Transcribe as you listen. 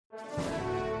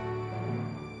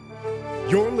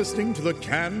You're listening to the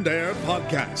Canned Air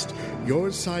Podcast,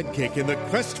 your sidekick in the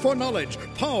quest for knowledge,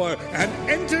 power, and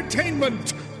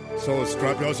entertainment. So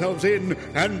strap yourselves in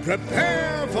and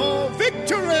prepare for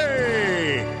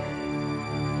victory!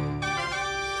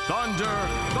 Thunder,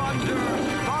 thunder,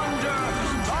 thunder,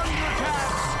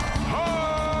 ThunderCats!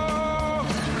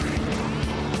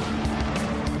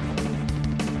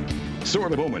 Ho!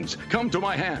 Sword of Omens, come to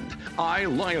my hand. I,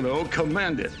 Lion-O,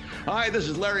 command it. Hi, this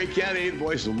is Larry Kenney, the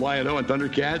voice of Lion-O and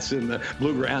ThunderCats and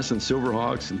Bluegrass and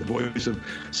Silverhawks and the voice of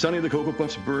Sonny the Coco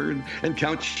Puffs bird and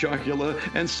Count Chocula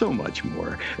and so much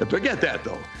more. Forget that,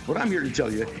 though. What I'm here to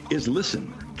tell you is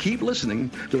listen. Keep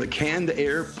listening to the Canned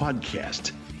Air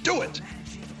Podcast. Do it!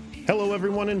 Hello,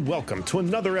 everyone, and welcome to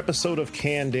another episode of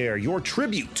Canned Air, your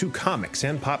tribute to comics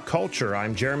and pop culture.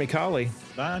 I'm Jeremy Colley.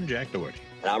 I'm Jack Doherty.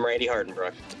 And I'm Randy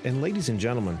Hardenbrook. And ladies and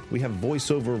gentlemen, we have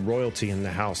voiceover royalty in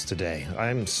the house today.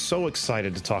 I'm so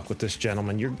excited to talk with this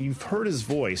gentleman. You've heard his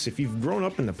voice. If you've grown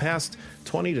up in the past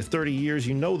 20 to 30 years,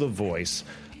 you know the voice.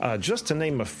 Just to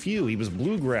name a few, he was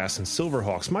Bluegrass and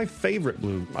Silverhawks, my favorite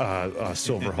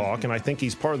Silverhawk, and I think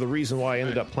he's part of the reason why I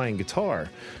ended up playing guitar.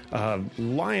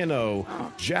 Lion-O,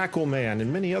 Jackalman,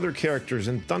 and many other characters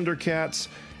in ThunderCats.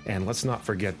 And let's not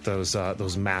forget those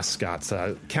mascots,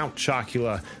 Count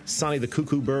Chocula, Sonny the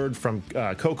Cuckoo Bird from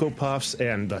Coco Puffs,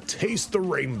 and the Taste the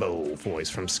Rainbow voice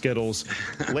from Skittles.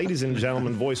 Ladies and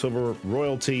gentlemen, voiceover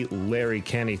royalty, Larry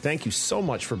Kenney. Thank you so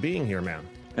much for being here, man.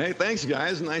 Hey, thanks,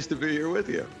 guys. Nice to be here with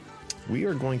you. We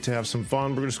are going to have some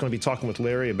fun. We're just going to be talking with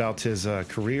Larry about his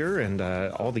career and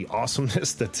all the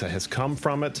awesomeness that has come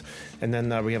from it. And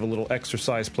then we have a little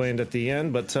exercise planned at the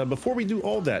end. But before we do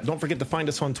all that, don't forget to find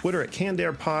us on Twitter at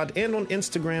CannedAirPod and on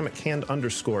Instagram at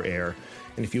Canned_Air.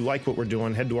 And if you like what we're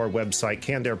doing, head to our website,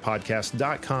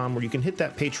 CannedAirPodcast.com, where you can hit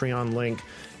that Patreon link.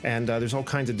 And there's all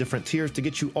kinds of different tiers to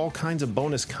get you all kinds of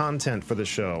bonus content for the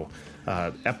show.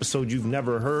 Episode you've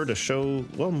never heard, a show,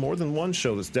 well, more than one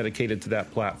show that's dedicated to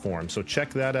that platform. So check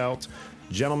that out.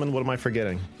 Gentlemen, what am I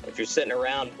forgetting? If you're sitting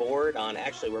around bored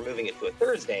actually, we're moving it to a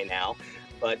Thursday now,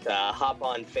 but hop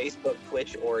on Facebook,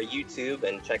 Twitch, or YouTube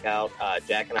and check out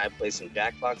Jack and I play some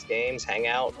Jackbox games, hang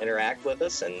out, interact with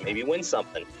us, and maybe win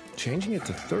something. Changing it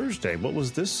to Thursday. What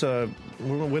was this?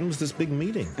 When was this big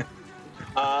meeting?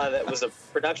 That was a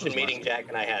production meeting Jack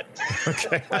and I had.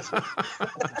 Okay.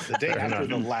 The day after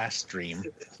the last stream.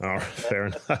 All right, fair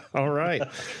enough. All right.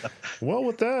 Well,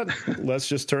 with that, let's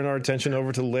just turn our attention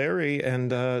over to Larry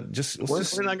and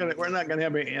we're not gonna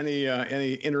have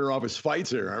any inter-office fights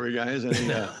here, are we, guys?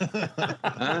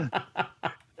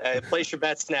 Place your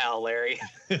bets now, Larry.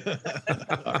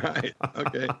 All right.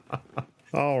 Okay.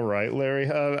 All right, Larry.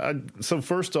 So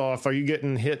first off, are you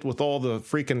getting hit with all the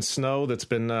freaking snow that's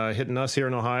been hitting us here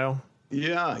in Ohio?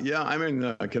 Yeah. I'm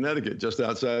in Connecticut, just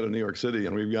outside of New York City,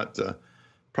 and we've got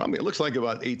probably, it looks like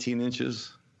about 18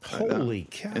 inches. Holy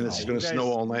cow. And it's going to snow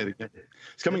all night again.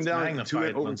 It's coming down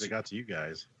magnified once it got to you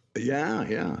guys.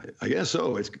 Yeah. I guess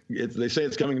so. They say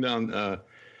it's coming down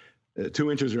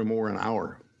 2 inches or more an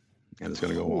hour, and it's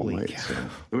going to go all night. So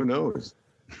who knows?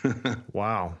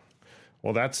 Wow.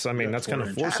 Well, that's kind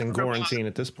of forcing quarantine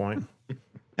at this point.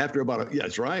 After about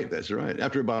that's right.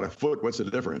 After about a foot, what's the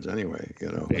difference anyway?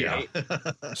 Yeah.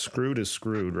 Screwed is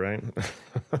screwed, right?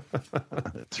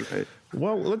 That's right.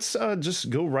 Well, let's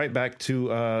just go right back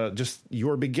to just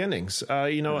your beginnings.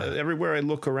 Everywhere I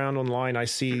look around online, I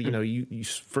see, you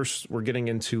first were getting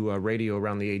into radio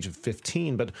around the age of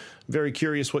 15, but very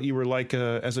curious what you were like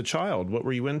as a child. What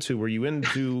were you into? Were you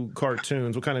into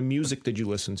cartoons? What kind of music did you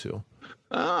listen to?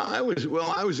 I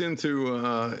was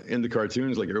into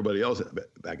cartoons like everybody else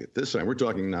back at this time. We're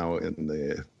talking now in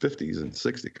the 50s and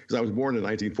 60s, because I was born in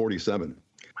 1947.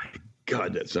 My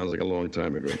God, that sounds like a long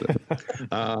time ago.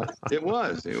 It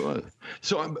was.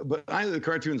 So, but the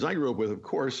cartoons I grew up with, of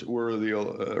course, were the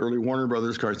early Warner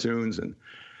Brothers cartoons and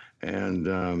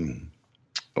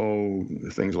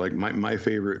things like my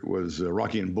favorite was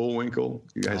Rocky and Bullwinkle.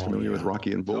 You guys familiar with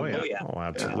Rocky and Bullwinkle? Oh, yeah. Oh,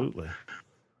 absolutely. Yeah.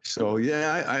 So,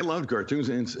 I loved cartoons.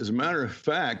 And as a matter of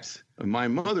fact, my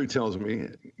mother tells me,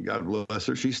 God bless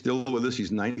her, she's still with us.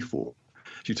 She's 94.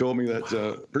 She told me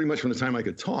that pretty much from the time I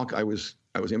could talk, I was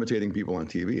imitating people on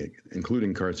TV,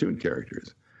 including cartoon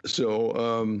characters.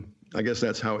 So I guess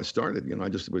that's how it started. I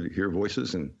just would hear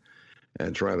voices and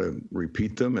try to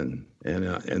repeat them. And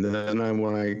then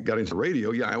when I got into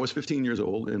radio, I was 15 years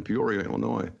old in Peoria,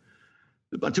 Illinois,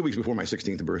 about 2 weeks before my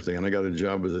 16th birthday. And I got a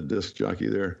job as a disc jockey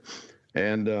there.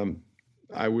 And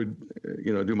I would,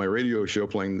 do my radio show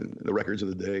playing the records of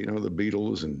the day, the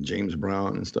Beatles and James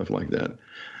Brown and stuff like that.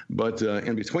 But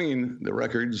in between the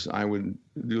records, I would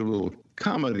do little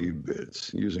comedy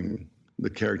bits using the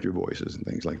character voices and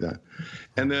things like that.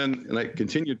 And I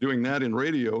continued doing that in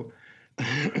radio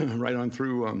right on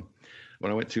through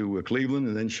when I went to Cleveland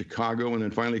and then Chicago and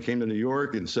then finally came to New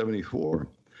York in 74.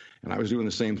 And I was doing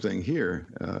the same thing here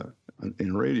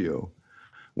in radio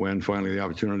when finally the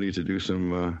opportunity to do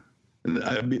some, then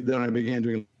I began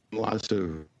doing lots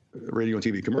of radio and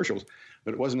TV commercials.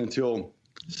 But it wasn't until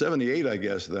 78, I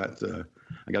guess, that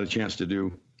I got a chance to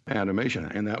do animation.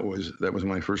 And that was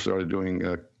when I first started doing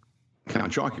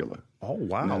Count Chocula. Oh,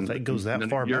 wow. That goes that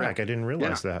far back. I didn't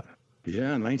realize that.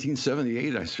 Yeah,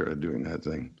 1978, I started doing that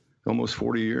thing. Almost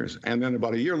 40 years. And then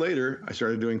about a year later, I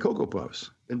started doing Coco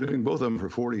Puffs. Been doing both of them for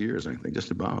 40 years, I think,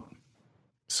 just about.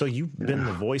 So you've been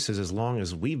the voices as long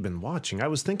as we've been watching. I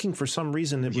was thinking for some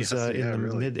reason it was in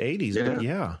the mid-'80s, but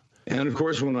yeah. And, of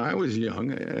course, when I was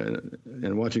young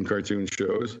and watching cartoon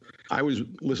shows, I was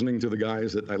listening to the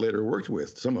guys that I later worked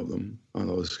with, some of them, on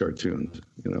those cartoons,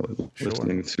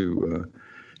 listening to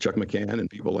Chuck McCann and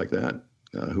people like that,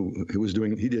 who was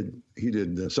doing, he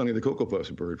did Sonny the Coco Puffs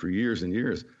bird for years and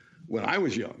years when I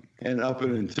was young. And up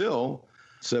until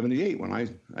 78, when I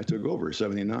took over,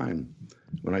 79,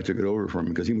 when I took it over from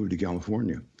him, because he moved to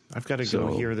California. I've got to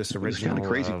go hear this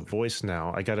original voice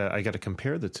now. I got to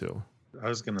compare the two. I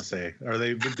was going to say,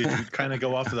 did you kind of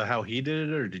go off of how he did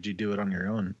it, or did you do it on your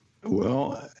own?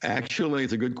 Well, actually,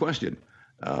 it's a good question.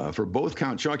 For both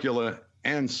Count Chocula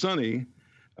and Sonny,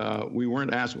 we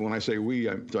weren't asked. When I say we,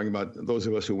 I'm talking about those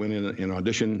of us who went in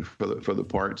audition for the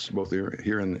parts, both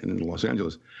here in Los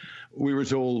Angeles. We were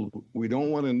told, we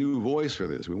don't want a new voice for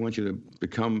this. We want you to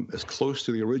become as close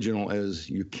to the original as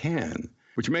you can,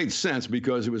 which made sense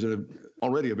because it was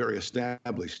already a very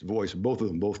established voice. Both of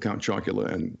them, both Count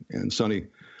Chocula and Sonny,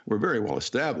 were very well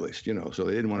established, so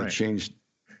they didn't want to change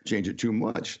it too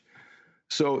much.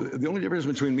 So the only difference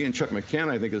between me and Chuck McCann,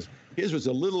 I think, is his was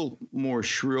a little more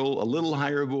shrill, a little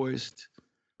higher voiced.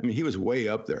 I mean, he was way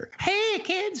up there. Hey,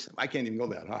 kids! I can't even go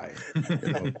that high.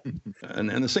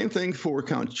 And the same thing for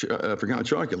Count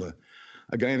Chocula.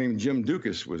 A guy named Jim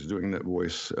Dukas was doing that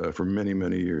voice for many,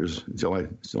 many years until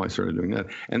I started doing that.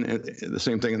 And the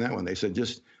same thing in that one. They said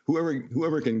just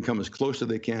whoever can come as close as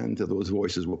they can to those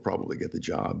voices will probably get the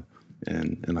job.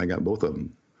 And I got both of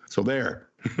them. So there.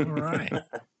 All right.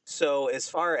 So as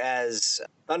far as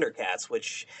ThunderCats,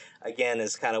 which again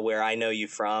is kind of where I know you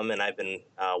from, and I've been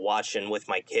watching with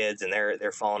my kids, and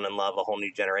they're falling in love, a whole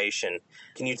new generation.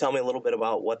 Can you tell me a little bit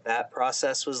about what that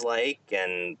process was like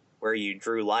and where you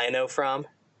drew Lion-O from?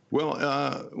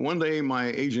 Well, one day my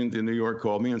agent in New York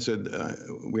called me and said,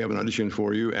 we have an audition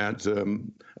for you at a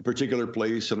particular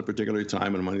place at a particular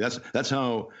time and money. That's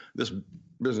how this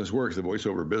business works, the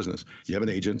voiceover business. You have an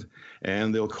agent,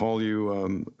 and they'll call you,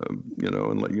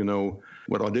 and let you know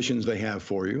what auditions they have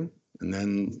for you. And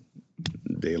then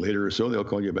a day later or so, they'll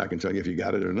call you back and tell you if you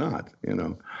got it or not,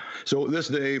 So this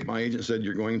day, my agent said,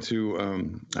 you're going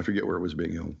to, I forget where it was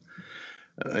being held,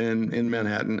 in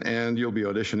Manhattan, and you'll be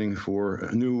auditioning for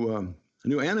a new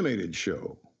animated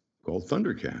show called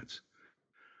ThunderCats.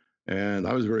 And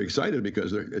I was very excited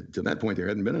because to that point, there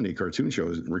hadn't been any cartoon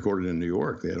shows recorded in New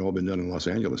York. They had all been done in Los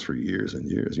Angeles for years and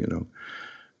years, And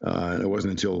it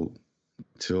wasn't until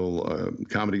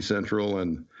Comedy Central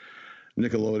and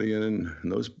Nickelodeon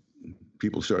and those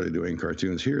people started doing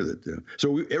cartoons here.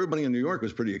 Everybody in New York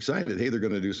was pretty excited. Hey, they're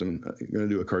going to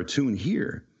do a cartoon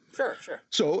here. Sure.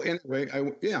 So anyway,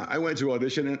 I went to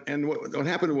audition, and what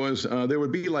happened was there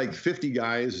would be like 50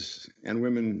 guys and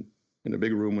women in a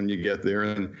big room when you get there,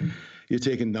 and you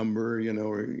take a number, or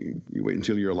you wait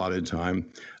until your allotted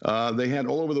time. They had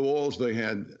all over the walls, they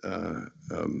had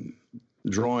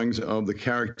drawings of the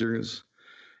characters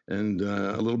and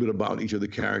a little bit about each of the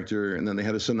character, and then they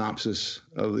had a synopsis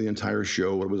of the entire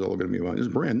show, what it was all going to be about. It was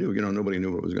brand new, nobody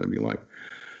knew what it was going to be like.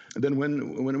 And then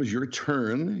when it was your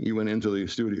turn, you went into the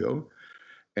studio,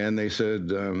 and they said,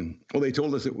 they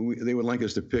told us that they would like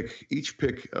us to pick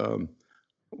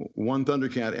one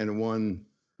Thundercat and one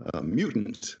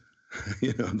mutant,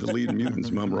 the lead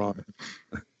mutant's Mum Ra,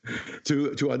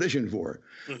 to audition for.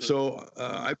 Mm-hmm. So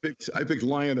I picked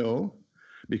Lion-O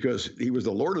because he was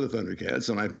the Lord of the Thundercats,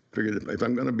 and I figured if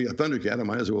I'm going to be a Thundercat, I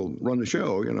might as well run the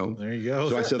show, There you go.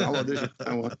 So I said, I'll audition.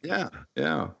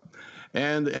 Yeah.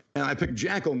 And I picked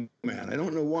Jackal Man. I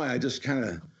don't know why. I just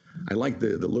I like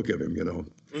the look of him,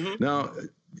 Mm-hmm. Now,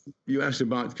 you asked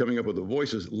about coming up with the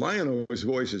voices. Lion-O's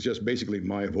voice is just basically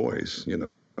my voice,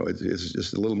 It's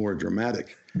just a little more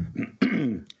dramatic.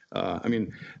 I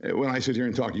mean, when I sit here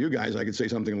and talk to you guys, I could say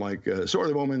something like, Sword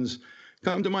of Omens,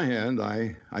 come to my hand,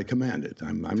 I command it.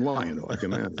 I'm Lion-O, I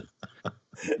command it.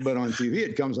 But on TV,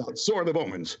 it comes out, Sword of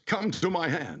Omens, come to my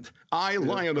hand, I,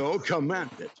 Lion-O,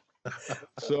 command it.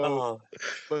 So,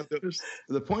 but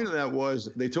the point of that was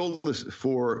they told us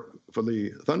for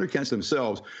the Thundercats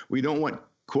themselves, we don't want,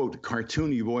 quote,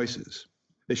 cartoony voices.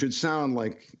 They should sound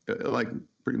like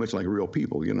pretty much like real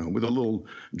people, with a little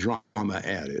drama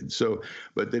added. So,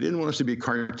 but they didn't want us to be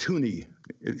cartoony,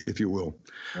 if you will.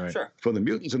 Right. Sure. For the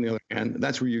mutants, on the other hand,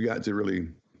 that's where you got to really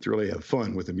have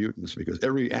fun with the mutants, because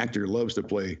every actor loves to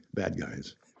play bad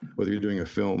guys, whether you're doing a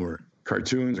film or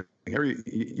cartoons.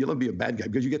 You love to be a bad guy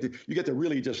because you get to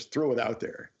really just throw it out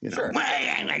there. Sure.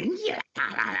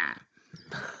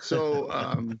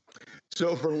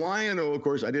 So for Lion-O, of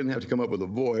course, I didn't have to come up with a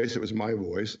voice. It was my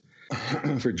voice.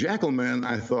 For Jackalman,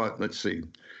 I thought, let's see,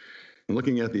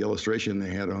 looking at the illustration they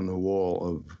had on the wall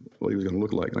of what he was going to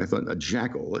look like, and I thought, a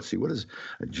jackal. Let's see, what is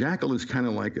a jackal? Is kind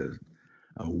of like a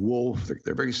wolf.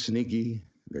 They're very sneaky.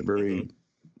 They're very,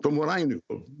 from what I knew,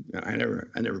 I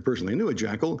never personally knew a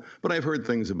jackal, but I've heard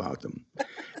things about them.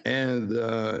 And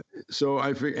so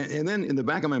I figured, and then in the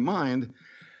back of my mind,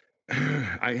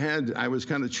 I was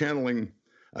kind of channeling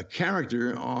a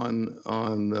character on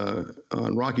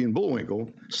Rocky and Bullwinkle,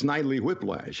 Snidely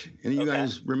Whiplash. And you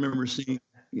guys remember seeing?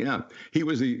 Yeah, he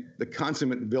was the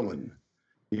consummate villain.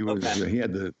 He was he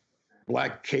had the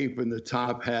black cape and the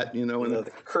top hat, and the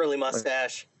curly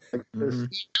mustache. I'll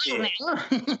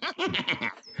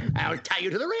tie you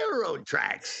to the railroad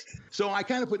tracks. So I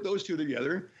kind of put those two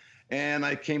together, and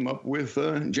I came up with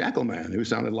Jackalman, who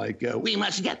sounded like, we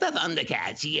must get the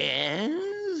Thundercats,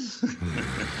 yes.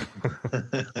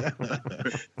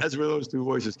 That's where those two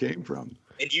voices came from.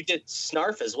 And you did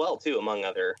Snarf as well, too, among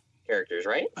other characters,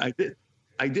 right?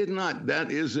 I did not. That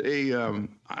is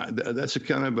that's a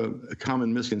kind of a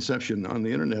common misconception on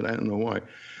the internet. I don't know why.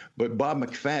 But Bob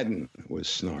McFadden was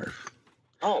Snarf.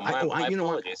 Oh, my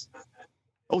apologies.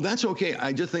 Oh, that's okay.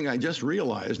 I just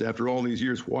realized after all these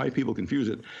years why people confuse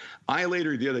it. I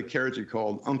later did a character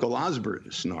called Uncle Osbert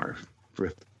Snarf for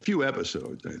a few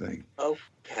episodes, I think.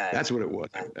 Okay. That's what it was.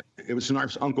 It was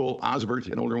Snarf's uncle,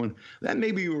 Osbert, an older one. That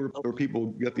may be where people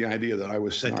get the idea that I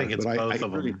was Snarf. I think it's both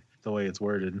of them, the way it's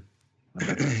worded.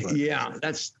 Yeah,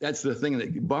 that's the thing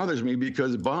that bothers me,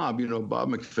 because Bob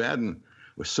McFadden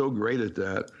was so great at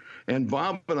that. And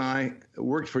Bob and I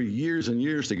worked for years and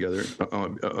years together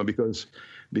because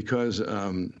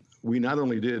we not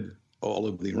only did all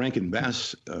of the Rankin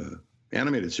Bass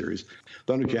animated series,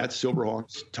 ThunderCats,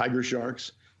 Silverhawks, Tiger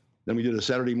Sharks. Then we did a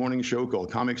Saturday morning show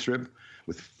called Comic Strip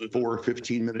with 4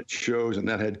 15-minute shows, and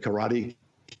that had Karate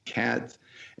Cat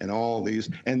and all these.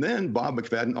 And then Bob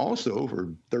McFadden also,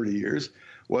 for 30 years,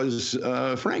 was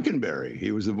Frankenberry.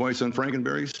 He was the voice on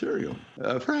Frankenberry's cereal.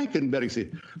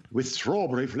 Frankenberry with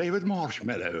strawberry-flavored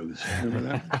marshmallows.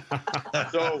 Remember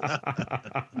that? So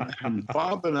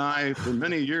Bob and I, for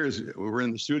many years, we were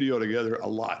in the studio together a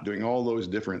lot, doing all those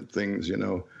different things,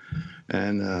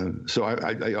 And so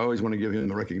I always want to give him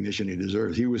the recognition he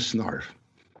deserves. He was Snarf.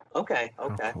 Okay.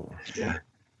 Oh, cool. Yeah.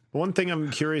 One thing I'm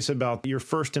curious about, your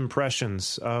first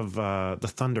impressions of the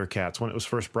Thundercats when it was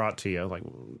first brought to you, like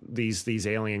these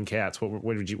alien cats.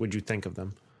 What did you think of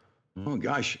them? Oh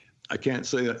gosh, I can't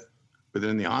say that, but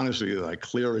in the honesty that I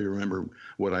clearly remember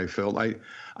what I felt. I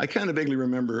kind of vaguely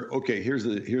remember. Okay, here's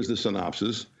the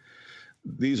synopsis.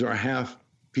 These are half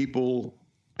people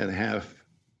and half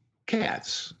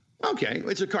cats. Okay,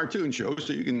 it's a cartoon show,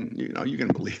 so you can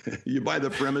believe it. You buy the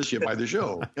premise, you buy the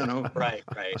show. Right.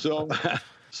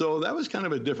 So that was kind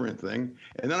of a different thing.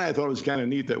 And then I thought it was kind of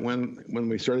neat that when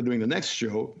we started doing the next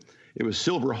show, it was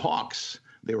Silverhawks.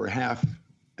 They were half,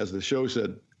 as the show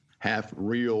said, half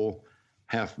real,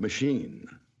 half machine,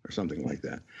 or something like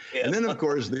that. Yeah, and then, of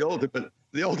course, the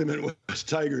ultimate was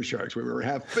Tiger Sharks, where we were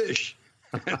half fish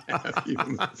and half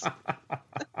humans.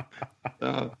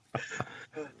 And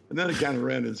then it kind of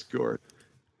ran its course.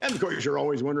 And of course, you're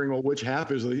always wondering, well, which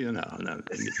half is the,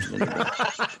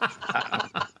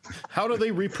 How do they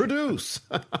reproduce?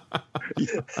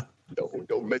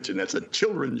 Don't mention that's a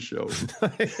children's show.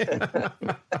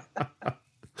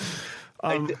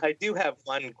 I do have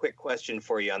one quick question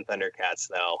for you on ThunderCats,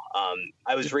 though.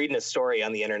 I was reading a story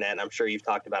on the internet, and I'm sure you've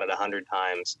talked about it 100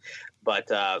 times,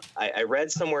 but I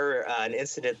read somewhere an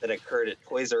incident that occurred at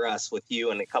Toys R Us with you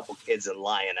and a couple kids in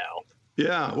Lion-O.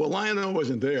 Yeah, well, Lion-O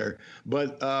wasn't there,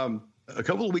 but a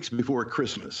couple of weeks before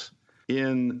Christmas,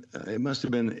 it must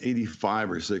have been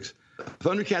 85 or 6,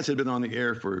 ThunderCats had been on the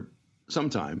air for some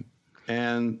time,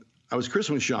 and I was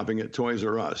Christmas shopping at Toys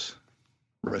R Us.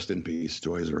 Rest in peace,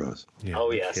 Toys R Us. Yeah,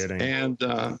 oh, yes. Kidding. And,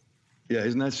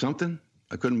 isn't that something?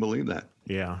 I couldn't believe that.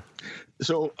 Yeah.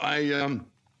 So I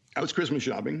was Christmas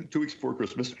shopping 2 weeks before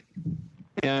Christmas,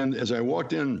 and as I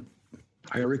walked in,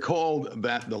 I recalled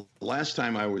that the last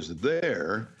time I was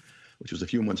there, which was a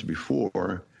few months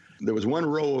before, there was one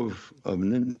row of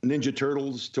Ninja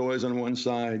Turtles toys on one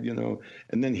side,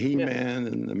 and then He-Man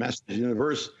and the Masters of the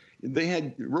Universe. They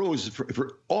had rows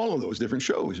for all of those different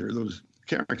shows or those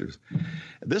characters.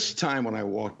 This time when I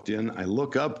walked in, I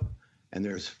look up and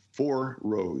there's 4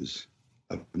 rows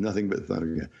of nothing but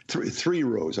Thundercats. Three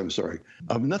rows, I'm sorry,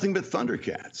 of nothing but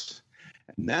Thundercats.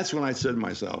 And that's when I said to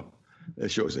myself, that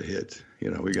show's a hit.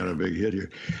 We got a big hit here.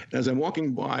 And as I'm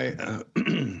walking by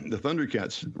the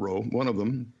Thundercats row, one of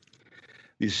them,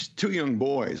 these 2 young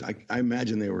boys, I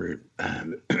imagine they were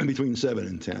between 7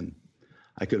 and 10.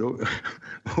 I could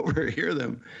overhear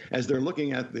them as they're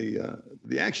looking at the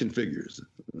action figures,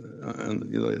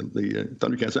 the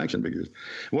Thundercats action figures.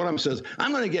 One of them says,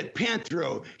 "I'm going to get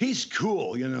Panthro. He's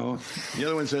cool." The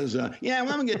other one says, "Yeah,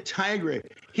 well, I'm going to get Tigre.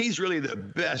 He's really the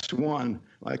best one."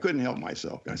 Well, I couldn't help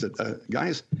myself. I said,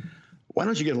 "Guys, why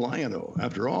don't you get Lion-O?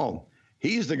 After all,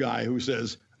 he's the guy who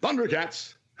says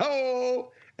Thundercats,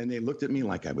 ho!" And they looked at me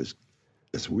like I was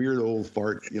this weird old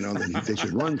fart, that they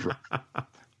should run from.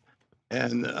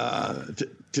 And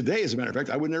today, as a matter of fact,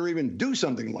 I would never even do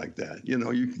something like that.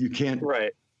 You can't.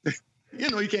 Right.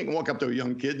 You can't walk up to a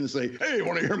young kid and say, "Hey,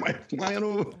 want to hear my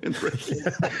Lion-O impression?"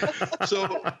 So,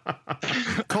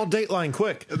 call Dateline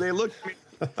quick. They looked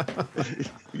at me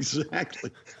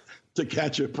exactly to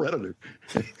catch a predator.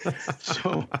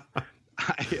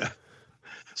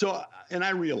 And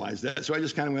I realized that. So I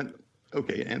just kind of went,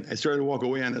 okay, and I started to walk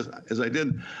away. And as I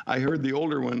did, I heard the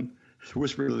older one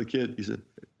whisper to the kid. He said,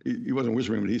 he wasn't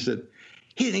whispering, but he said,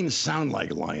 "He didn't even sound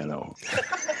like Lion-O."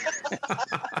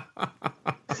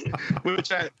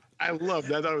 Which I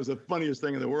loved. I thought it was the funniest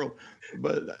thing in the world.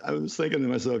 But I was thinking to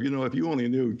myself, if you only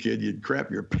knew, kid, you'd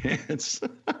crap your pants.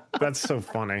 That's so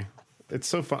funny. It's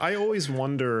so fun. I always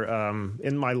wonder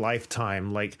in my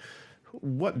lifetime, like,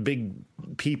 what big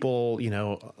people,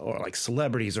 or like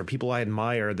celebrities or people I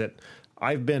admire that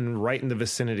I've been right in the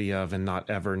vicinity of and not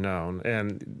ever known.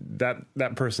 And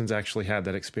that person's actually had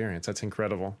that experience. That's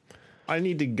incredible. I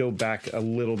need to go back a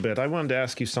little bit. I wanted to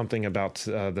ask you something about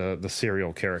the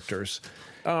serial characters.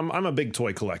 I'm a big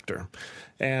toy collector.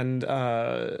 And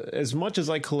as much as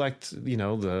I collect,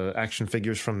 the action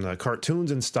figures from the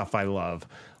cartoons and stuff I love,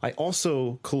 I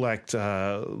also collect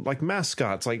like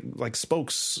mascots, like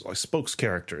spokes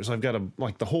characters. I've got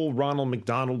the whole Ronald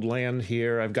McDonald land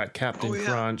here. I've got Captain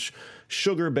Crunch,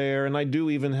 Sugar Bear, and I do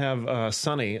even have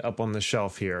Sonny up on the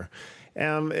shelf here.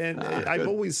 I've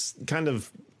always kind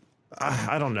of,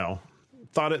 I don't know,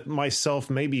 thought it myself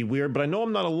may be weird, but I know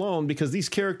I'm not alone because these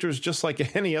characters, just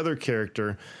like any other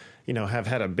character, have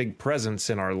had a big presence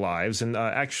in our lives, and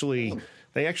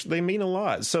they mean a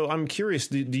lot. So I'm curious,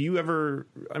 do you ever?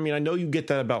 I mean, I know you get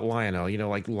that about Lion-O.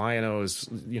 Like Lion-O has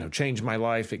changed my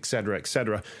life, et cetera, et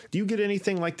cetera. Do you get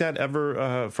anything like that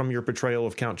ever from your portrayal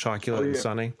of Count Chocula and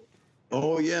Sonny?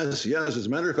 Oh yes. As a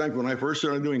matter of fact, when I first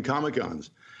started doing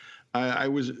Comic-Cons, I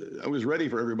was ready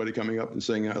for everybody coming up and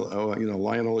saying,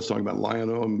 Lion-O. Let's talk about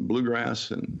Lion-O and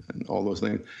Bluegrass and all those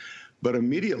things. But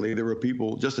immediately there were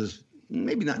people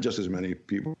maybe not just as many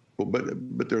people,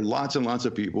 but there are lots and lots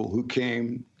of people who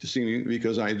came to see me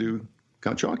because I do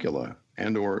Count Chocula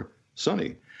and or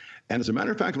Sonny. And as a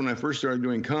matter of fact, when I first started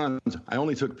doing cons, I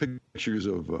only took pictures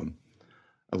of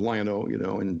Lion-O,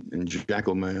 and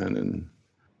Jackalman and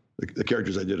the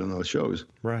characters I did on those shows.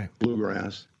 Right.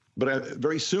 Bluegrass. But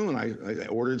very soon I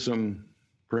ordered some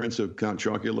prints of Count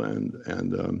Chocula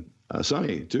and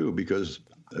Sonny too, because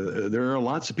there are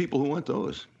lots of people who want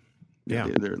those. Yeah,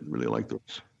 they really like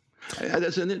those.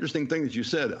 That's an interesting thing that you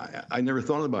said. I never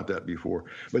thought about that before.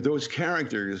 But those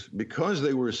characters, because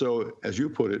they were so, as you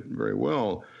put it very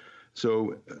well,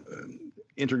 so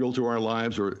integral to our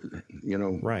lives, or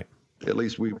right. At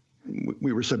least we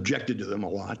were subjected to them a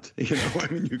lot.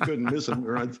 You couldn't miss them.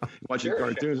 We're watching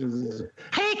cartoons. And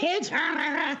 "Hey kids,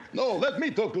 no, let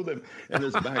me talk to them," and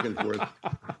it's back and forth.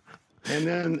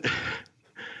 And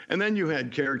then you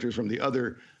had characters from the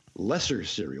other lesser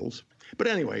serials. But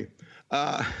anyway,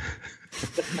 that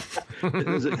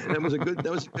was a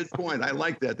good point. I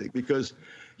like that because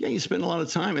you spend a lot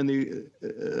of time, and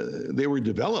they were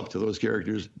developed, those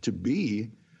characters, to be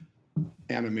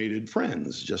animated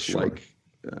friends, just like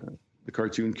the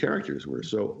cartoon characters were.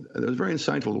 So it was very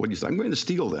insightful what you said. I'm going to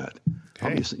steal that.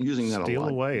 I'll be using that a lot. Steal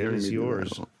away. It is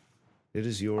yours. It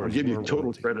is yours. I'll give you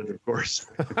total credit, of course.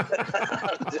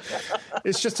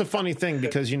 It's just a funny thing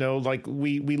because, like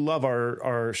we love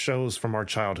our shows from our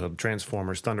childhood,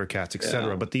 Transformers, ThunderCats,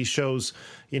 etc. But these shows,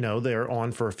 they're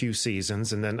on for a few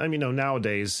seasons. And then,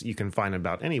 nowadays you can find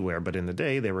about anywhere. But in the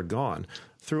day, they were gone.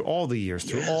 Through all the years,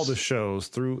 through all the shows,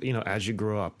 through, as you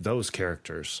grow up, those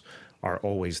characters are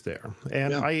always there.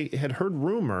 And I had heard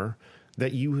rumor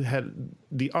that you had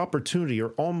the opportunity or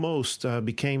almost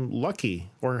became Lucky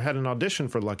or had an audition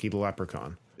for Lucky the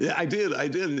Leprechaun. Yeah, I did.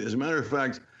 As a matter of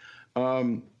fact,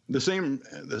 the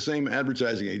same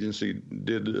advertising agency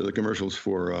did the commercials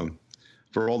for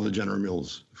all the General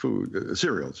Mills food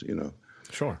cereals,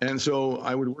 Sure. And so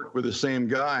I would work with the same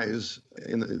guys,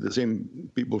 the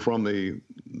same people from the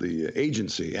ad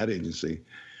agency,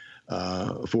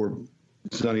 for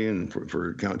Sonny and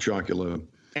for Count Chocula.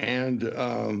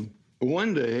 And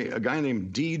one day, a guy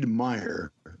named Deed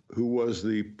Meyer, who was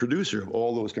the producer of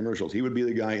all those commercials, he would be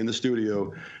the guy in the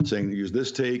studio saying, use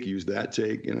this take, use that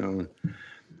take,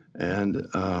 And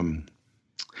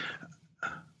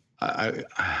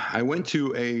I went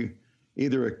to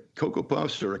either a Coco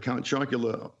Puffs or a Count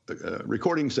Chocula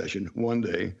recording session one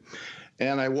day,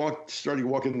 and I started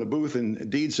walking in the booth,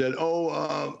 and Deed said,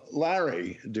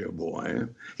 Larry, dear boy,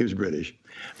 he was British.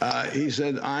 He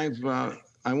said, I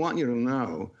want you to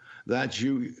know that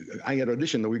I had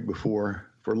auditioned the week before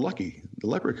for Lucky, the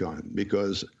Leprechaun,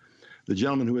 because the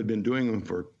gentleman who had been doing them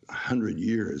for 100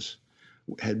 years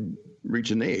had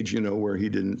reached an age, where he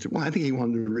didn't, I think he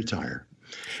wanted to retire.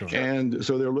 Sure. And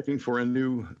so they're looking for a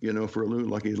new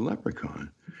Lucky the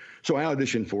Leprechaun. So I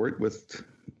auditioned for it with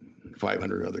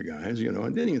 500 other guys, I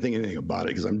didn't even think anything about it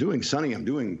because I'm doing Sonny, I'm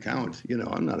doing Count,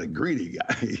 I'm not a greedy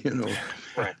guy,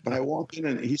 Right. But I walked in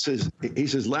and he says,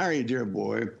 Larry, dear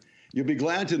boy, you'll be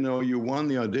glad to know you won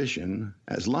the audition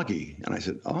as Lucky. And I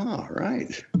said,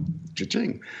 right,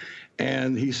 cha-ching.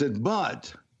 And he said,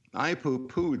 but I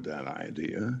poo-pooed that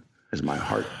idea as my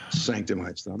heart sank to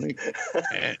my stomach.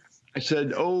 And I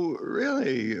said, oh,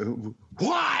 really?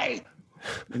 Why?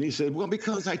 And he said, well,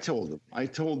 because I told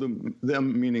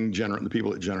them meaning the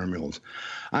people at General Mills.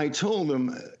 I told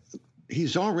them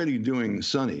he's already doing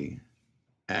Sonny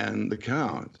and the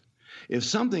Count. If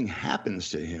something happens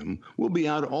to him, we'll be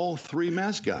out all three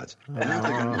mascots. And I'm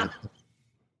thinking,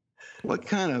 what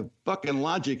kind of fucking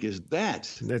logic is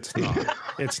that? It's not.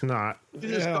 It's not.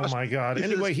 Oh my God.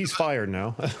 Anyway, he's fired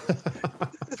now.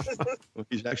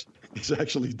 He's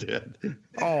actually dead.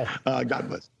 Oh, God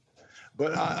bless.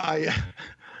 But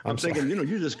I'm thinking,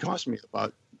 you just cost me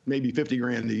about maybe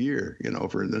 $50,000 a year,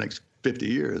 for the next 50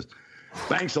 years.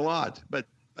 Thanks a lot. But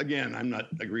again, I'm not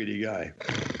a greedy guy.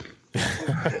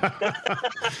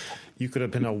 You could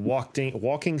have been a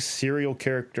walking serial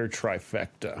character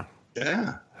trifecta.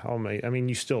 Yeah. How amazing. I mean,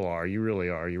 you still are. You really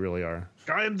are. You really are.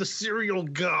 I am the serial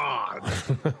god.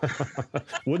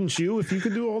 Wouldn't you if you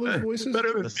could do all those voices?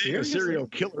 Better than being a serial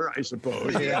killer, I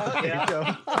suppose.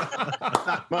 Yeah.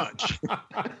 Not much.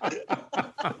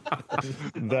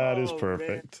 That is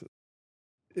perfect.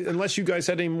 Man. Unless you guys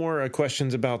had any more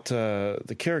questions about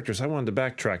the characters, I wanted to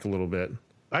backtrack a little bit.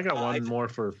 I got one more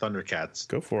for ThunderCats.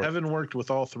 Go for it. Evan worked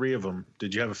with all three of them.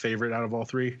 Did you have a favorite out of all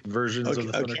three versions of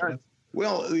the ThunderCats?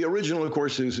 Well, the original, of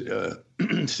course, is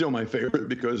still my favorite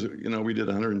because, we did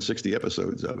 160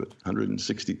 episodes of it,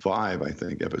 165, I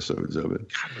think, episodes of it.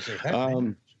 God, was it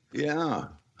that yeah,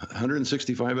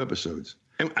 165 episodes.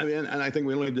 And I think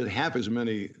we only did half as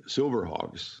many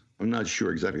Silverhawks. I'm not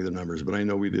sure exactly the numbers, but I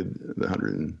know we did the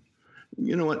 100.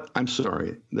 You know what? I'm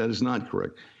sorry. That is not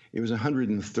correct. It was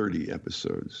 130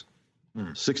 episodes,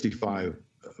 65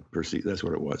 per season. That's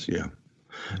what it was, yeah.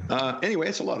 Anyway,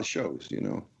 it's a lot of shows,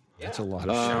 That's a lot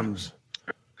of shows.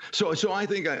 So I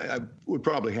think I would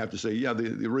probably have to say, yeah,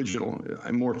 the original.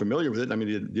 I'm more familiar with it. I mean,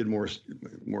 it did more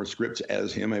scripts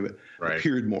as him. I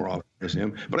appeared more often as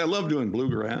him. But I love doing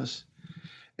Bluegrass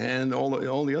and all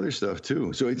the other stuff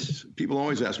too. So people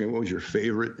always ask me, what was your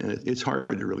favorite? And it's hard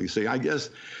to really say. I guess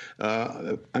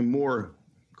I'm more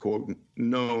quote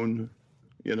known,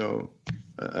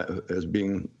 as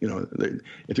being, if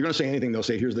they're going to say anything, they'll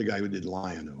say, here's the guy who did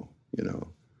Lion-O,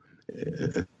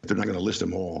 They're not going to list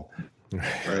them all.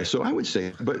 So I would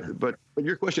say, but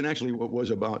your question actually was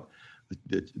about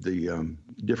the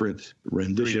different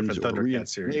renditions or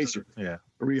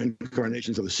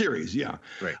reincarnations of the series. Yeah,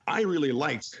 right. I really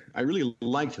liked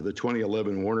the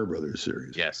 2011 Warner Brothers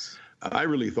series. Yes, I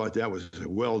really thought that was a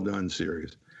well done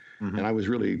series, and I was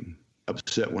really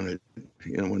upset when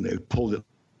when they pulled it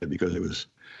because it was,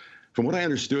 from what I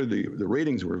understood, the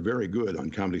ratings were very good on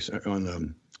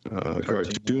Cartoon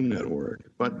Network,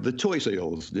 but the toy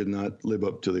sales did not live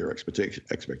up to their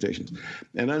expectations.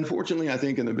 And unfortunately, I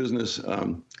think in the business,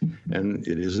 and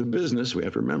it is a business, we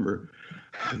have to remember,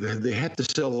 they have to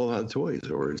sell a lot of toys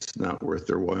or it's not worth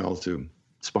their while to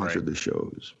sponsor the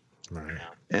shows. Right.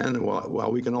 And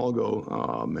while we can all go,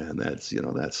 oh man, that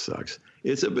sucks.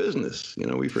 It's a business,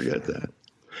 we forget that.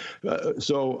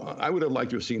 So I would have liked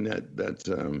to have seen that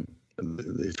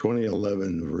the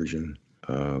 2011 version.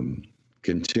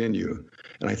 continue.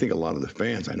 And I think I know a lot of the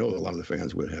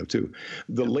fans would have too.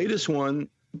 The latest one,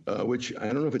 which I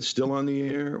don't know if it's still on the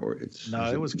air or it's...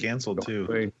 No, it was canceled too.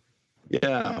 Away.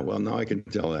 Yeah, well, now I can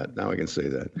tell that. Now I can say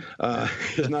that.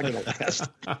 It's not going to last.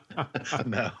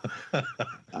 No.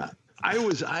 I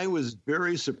was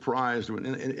very surprised when,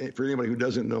 and for anybody who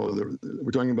doesn't know,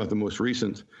 we're talking about the most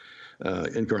recent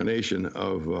incarnation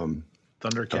of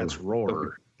ThunderCats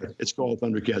Roar. It's called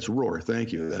ThunderCats Roar.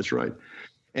 Thank you. That's right.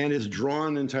 And it's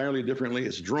drawn entirely differently.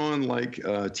 It's drawn like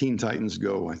Teen Titans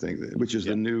Go, I think, which is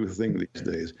the new thing these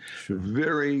days. Sure.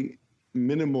 Very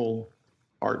minimal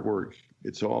artwork.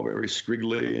 It's all very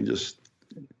scriggly and just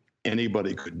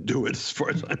anybody could do it as far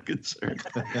as I'm concerned.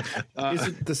 Is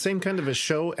it the same kind of a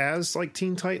show as like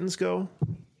Teen Titans Go?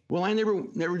 Well, I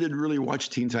never did really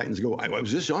watch Teen Titans Go. I was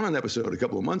just on an episode a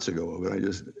couple of months ago, but I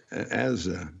just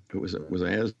was I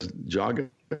as Jaga?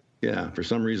 Yeah, for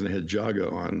some reason I had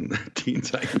Jaga on Teen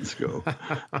Titans Go.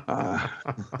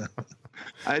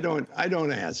 I don't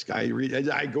ask. I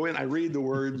go in. I read the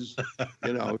words.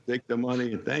 Take the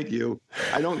money and thank you.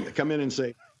 I don't come in and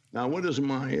say, now what is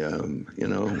my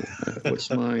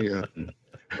what's my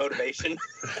motivation?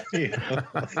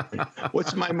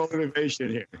 What's my motivation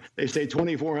here? They say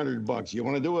 $2,400. You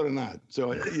want to do it or not?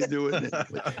 So you do it.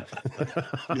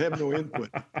 You have no input.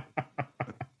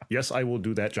 Yes, I will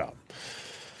do that job.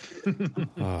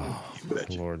 Oh,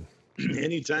 Lord.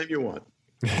 Anytime you want.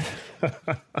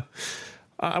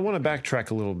 I want to backtrack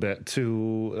a little bit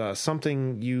to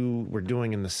something you were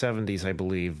doing in the 70s, I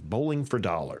believe, Bowling for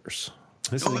Dollars.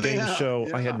 This is a game show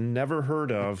I had never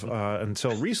heard of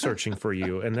until researching for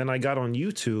you. And then I got on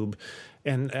YouTube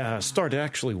and started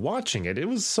actually watching it. It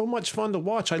was so much fun to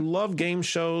watch. I love game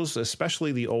shows,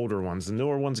 especially the older ones. The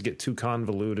newer ones get too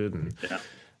convoluted and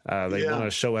they want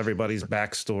to show everybody's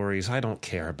backstories. I don't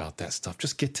care about that stuff.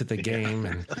 Just get to the game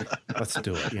and let's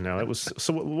do it. It was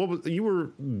so. You were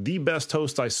the best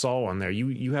host I saw on there.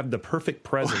 You have the perfect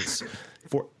presence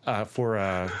for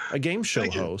a game show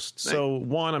host. So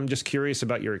one, I'm just curious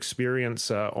about your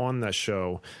experience on that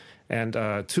show, and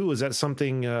two, is that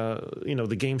something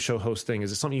the game show host thing?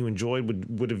 Is it something you enjoyed?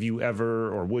 Would you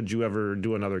ever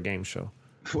do another game show?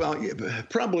 Well, yeah,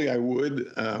 probably I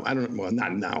would. I don't. Well,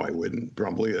 not now. I wouldn't.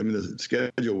 Probably. I mean, the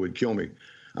schedule would kill me.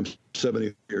 I'm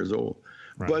 70 years old,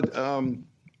 right. But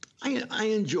I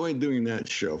enjoyed doing that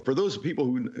show. For those people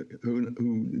who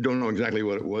don't know exactly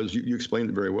what it was, you explained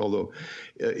it very well. Though,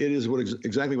 it is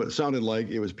exactly what it sounded like.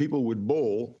 It was people would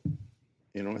bowl,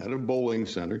 at a bowling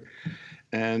center,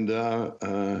 and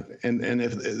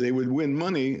if they would win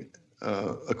money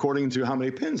according to how many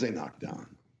pins they knocked down,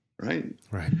 right?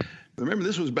 Right. Remember,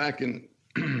 this was back in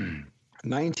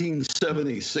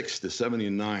 1976 to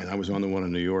 79. I was on the one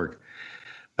in New York.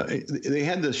 They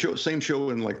had the same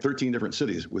show in like 13 different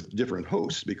cities with different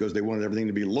hosts because they wanted everything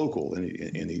to be local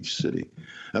in each city.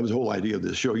 That was the whole idea of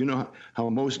this show. You know how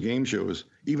most game shows,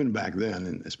 even back then,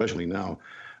 and especially now,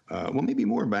 well, maybe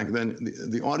more back then,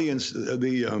 the audience,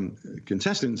 the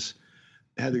contestants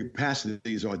had to pass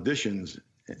these auditions.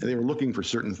 They were looking for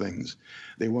certain things.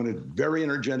 They wanted very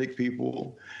energetic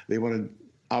people. They wanted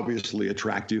obviously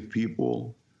attractive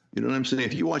people. You know what I'm saying?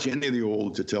 If you watch any of the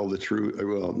old To Tell the Truth,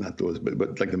 well, not those,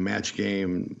 but like the Match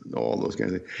Game, all those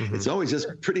kinds of things, it's always just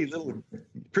pretty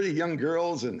young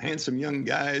girls and handsome young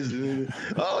guys. You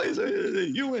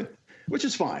win, which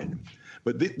is fine.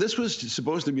 But this was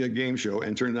supposed to be a game show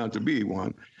and turned out to be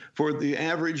one for the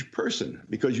average person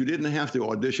because you didn't have to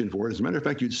audition for it. As a matter of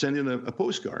fact, you'd send in a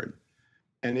postcard.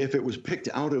 And if it was picked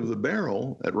out of the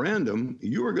barrel at random,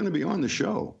 you were going to be on the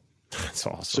show. That's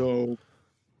awesome. So,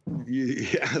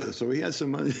 so we had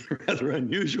some rather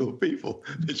unusual people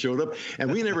that showed up,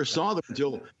 and we never saw them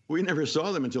until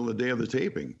the day of the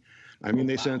taping. I mean,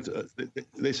 they sent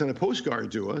a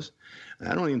postcard to us.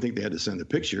 I don't even think they had to send a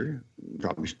picture.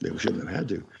 Probably they shouldn't have had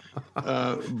to.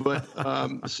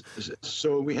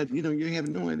 So we had, you have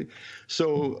no idea.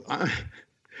 So.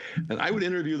 And I would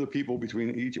interview the people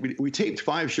between each. We taped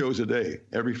 5 shows a day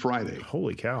every Friday.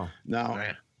 Holy cow! Now,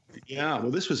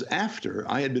 well, this was after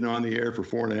I had been on the air for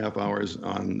 4.5 hours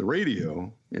on the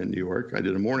radio in New York. I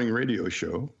did a morning radio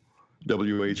show,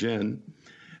 WHN,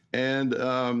 and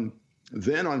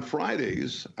then on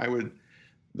Fridays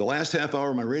the last half hour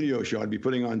of my radio show, I'd be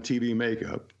putting on TV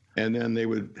makeup, and then they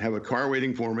would have a car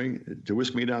waiting for me to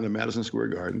whisk me down to Madison Square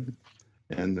Garden.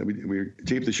 And we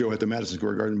taped the show at the Madison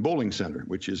Square Garden Bowling Center,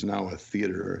 which is now a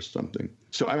theater or something.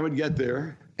 So I would get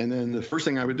there, and then the first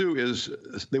thing I would do is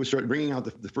they would start bringing out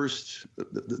the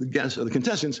guests, the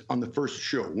contestants on the first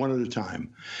show, one at a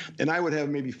time. And I would have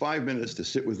maybe 5 minutes to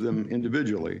sit with them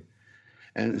individually.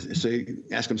 and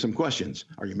ask them some questions.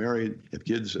 Are you married? Have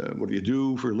kids? What do you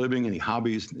do for a living? Any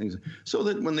hobbies? Things, so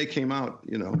that when they came out,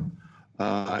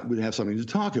 we'd have something to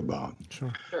talk about.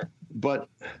 Sure. But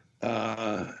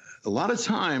a lot of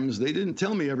times they didn't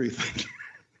tell me everything.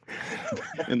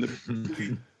 And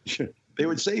they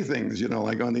would say things,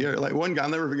 like on the air. Like one guy, I'll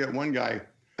never forget one guy.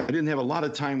 I didn't have a lot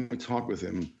of time to talk with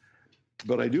him,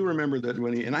 but I do remember that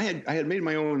when I had made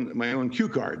my own cue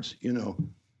cards,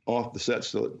 off the set,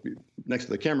 so next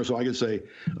to the camera, so I could say,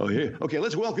 "Oh, yeah, okay,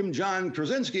 let's welcome John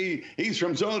Krasinski. He's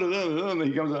from so." And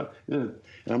he comes out, and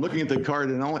I'm looking at the card,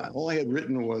 and all I had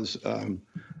written was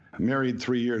married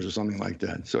 3 years or something like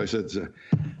that. So I said,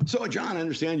 "So, John, I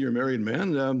understand you're a married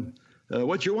man.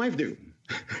 What's your wife do?"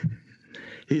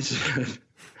 He said,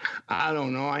 "I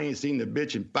don't know. I ain't seen the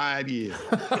bitch in 5 years."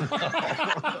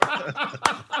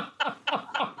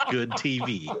 Good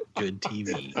TV. Good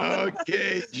TV.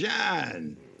 Okay,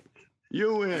 John,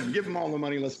 you win. Give him all the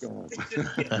money. Let's go home.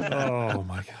 Oh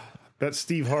my God. Bet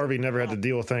Steve Harvey never had to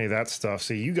deal with any of that stuff.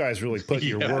 See, you guys really put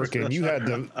your work in. You had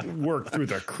to work through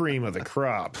the cream of the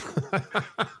crop.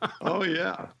 Oh,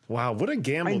 yeah. Wow, what a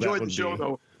gamble that would be. I enjoyed the show,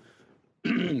 though.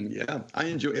 Yeah, I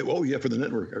enjoy it. Oh, yeah, for the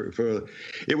network.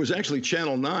 It was actually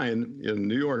Channel 9 in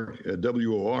New York,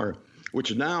 WOR,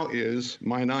 which now is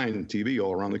My 9 TV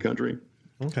all around the country.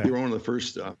 Okay. They were one of the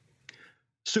first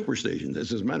super stations.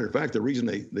 As a matter of fact, the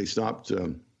reason they stopped,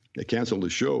 they canceled the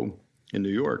show in New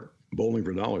York, Bowling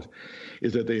for Dollars,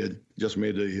 is that they had just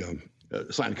made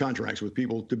signed contracts with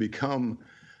people to become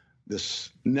this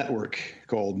network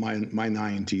called My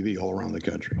 9 TV all around the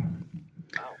country.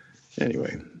 Wow.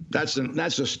 Anyway, that's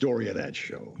the story of that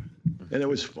show. And it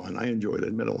was fun. I enjoyed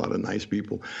it. Met a lot of nice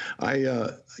people.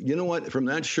 You know what? From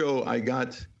that show, I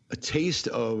got a taste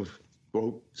of,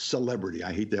 quote, celebrity.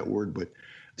 I hate that word, but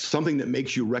something that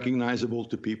makes you recognizable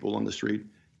to people on the street.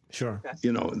 Sure.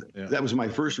 That was my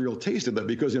first real taste of that,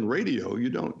 because in radio,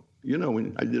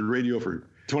 when I did radio for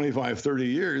 25, 30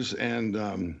 years,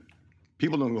 and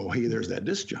people don't go, "Hey, there's that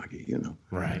disc jockey,"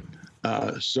 Right.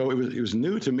 So it was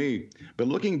new to me. But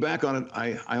looking back on it,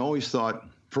 I always thought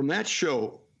from that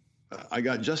show, I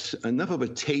got just enough of a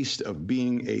taste of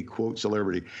being a, quote,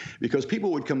 celebrity, because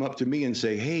people would come up to me and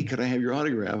say, "Hey, could I have your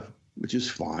autograph?" Which is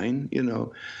fine,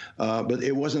 but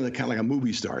it wasn't a kind of like a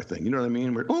movie star thing. You know what I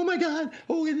mean? Where, "Oh my God,"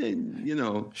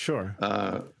 Sure.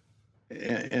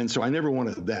 And so I never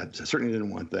wanted that. I certainly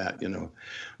didn't want that,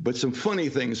 But some funny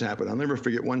things happened. I'll never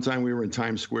forget one time we were in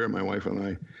Times Square, my wife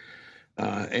and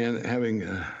I, and having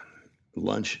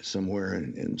lunch somewhere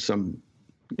in some,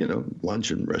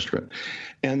 lunch and restaurant.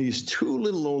 And these two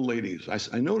little old ladies,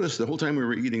 I noticed the whole time we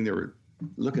were eating, they were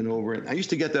looking over it. I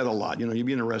used to get that a lot. You'd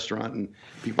be in a restaurant and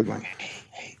people going,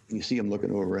 "Hey," and you see them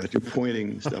looking over at you,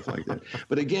 pointing, stuff like that.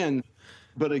 But again,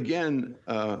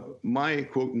 my,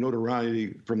 quote,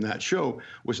 notoriety from that show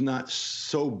was not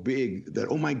so big that,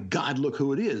 "Oh my God, look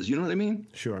who it is." You know what I mean?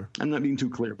 Sure. I'm not being too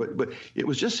clear, but it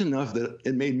was just enough that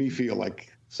it made me feel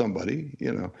like somebody,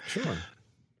 Sure.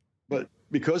 But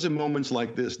because of moments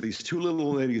like this, these two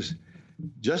little ladies,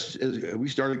 just as we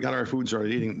got our food,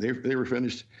 started eating, they were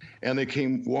finished, and they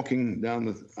came walking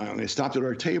down they stopped at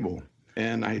our table,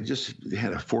 and I just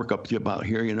had a fork up to about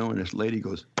here, and this lady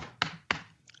goes,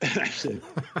 and I said,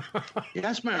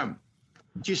 "Yes, ma'am."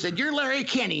 She said, "You're Larry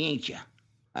Kenney, ain't you?"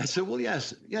 I said, "Well,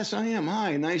 yes, I am.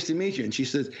 Hi, nice to meet you." And she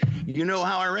said, "You know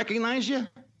how I recognize you?"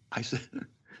 I said,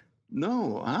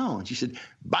 "No, how?" And she said,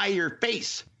 "By your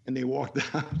face." And they walked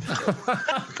out.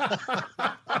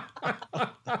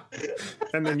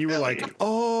 And then you were like,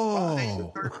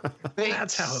 "Oh,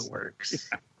 that's how it works."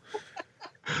 Yeah.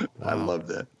 Wow. I love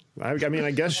that. I mean,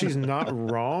 I guess she's not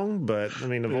wrong, but I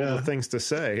mean, of all the things to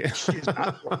say, she's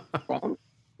not wrong.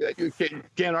 Yeah, you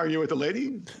can't argue with the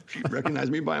lady. She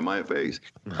recognized me by my face.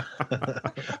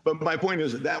 But my point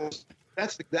is that's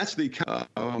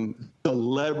the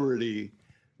celebrity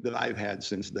that I've had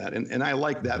since that, and I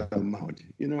like that amount.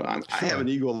 I have an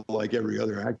ego like every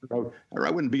other actor, or I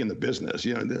wouldn't be in the business.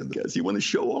 You want to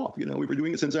show off. We were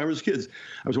doing it since I was kids.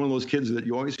 I was one of those kids that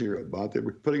you always hear about. They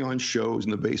were putting on shows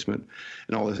in the basement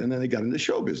and all this, and then they got into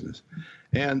show business,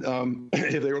 and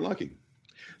if they were lucky.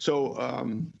 So,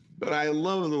 but I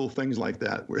love little things like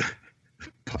that where.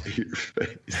 By your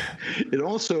face. It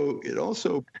also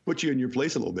puts you in your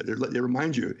place a little bit. It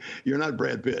reminds you you're not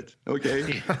Brad Pitt,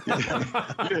 okay?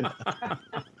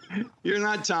 You're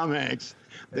not Tom Hanks.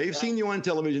 They've seen you on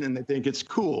television and they think it's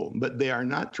cool, but they are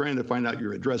not trying to find out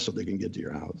your address so they can get to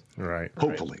your house. Right.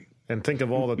 Hopefully. Right. And think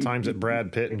of all the times that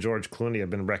Brad Pitt and George Clooney have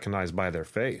been recognized by their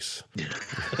face.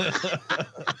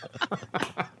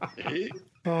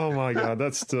 Oh my God,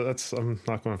 that's I'm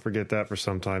not going to forget that for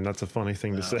some time. That's a funny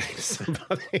thing to say to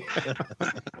somebody.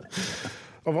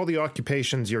 Of all the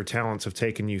occupations your talents have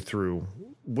taken you through,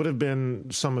 what have been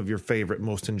some of your favorite,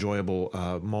 most enjoyable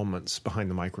moments behind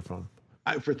the microphone?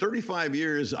 For 35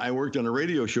 years, I worked on a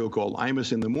radio show called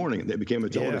Imus in the Morning. That became a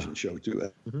television show, too.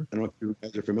 I don't know if you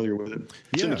guys are familiar with it.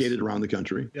 Yes. Syndicated around the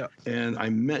country. Yeah. And I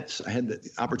had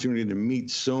the opportunity to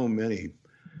meet so many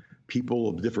people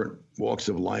of different walks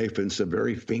of life and some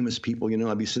very famous people. You know,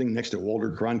 I'd be sitting next to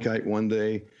Walter Cronkite one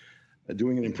day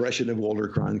doing an impression of Walter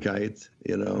Cronkite,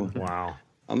 you know. Wow.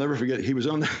 I'll never forget. He was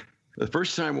on the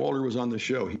first time Walter was on the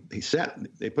show.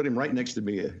 They put him right next to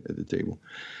me at the table.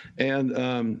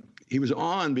 And he was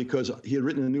on because he had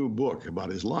written a new book about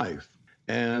his life.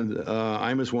 And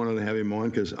Imus wanted to have him on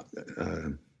because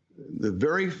the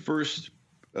very first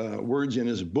words in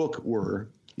his book were,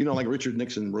 you know, like Richard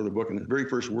Nixon wrote a book, and the very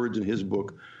first words in his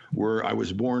book were, "I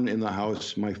was born in the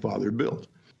house my father built."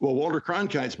 Well, Walter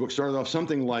Cronkite's book started off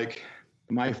something like,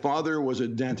 "My father was a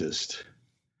dentist,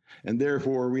 and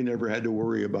therefore we never had to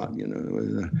worry about, you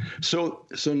know." So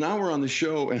now we're on the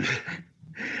show,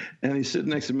 and he's sitting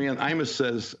next to me, and Imus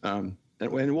says, and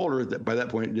Walter by that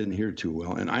point didn't hear too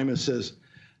well, and Imus says,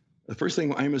 the first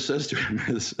thing Imus says to him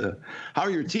is, "How are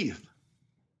your teeth?"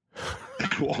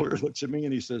 And Walter looks at me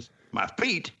and he says, "My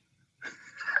feet."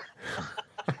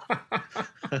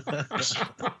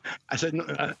 I said,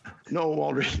 no,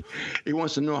 Walter, he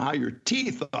wants to know how your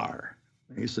teeth are.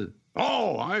 And he said,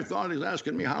 "Oh, I thought he was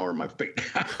asking me how are my feet."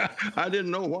 I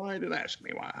didn't know why he didn't ask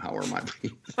me how are my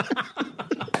feet.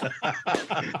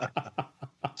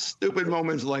 Stupid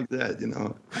moments like that, you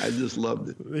know. I just loved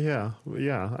it. Yeah.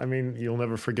 I mean, you'll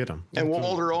never forget him. And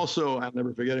Walter also, I'll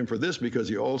never forget him for this, because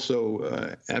he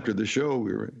also, after the show,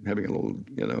 we were having a little,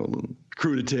 you know,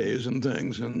 crudités and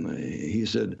things, and he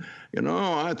said, "You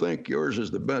know, I think yours is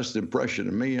the best impression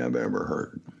of me I've ever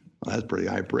heard." Well, that's pretty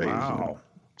high praise. Wow. You know?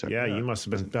 So, yeah, you must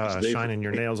have been shining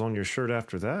your nails on your shirt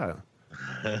after that.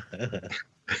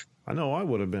 I know I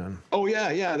would have been. Oh,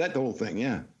 yeah, that whole thing,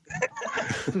 yeah.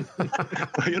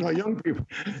 You know,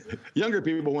 younger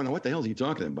people wonder, what the hell is he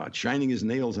talking about? Shining his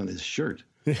nails on his shirt.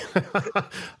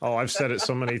 Oh, I've said it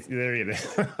so many. There you go.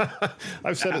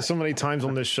 I've said it so many times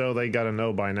on this show. They got to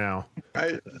know by now.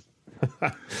 Right.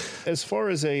 As far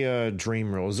as a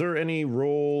dream role, is there any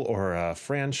role or a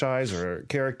franchise or a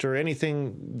character,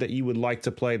 anything that you would like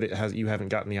to play that you haven't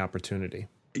gotten the opportunity?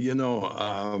 You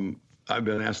know, I've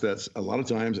been asked that a lot of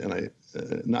times, and I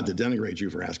not to denigrate you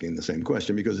for asking the same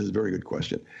question, because it's a very good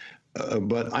question.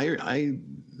 But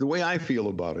the way I feel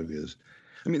about it is,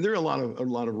 I mean, there are a lot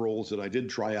of roles that I did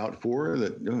try out for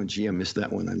that, oh, gee, I missed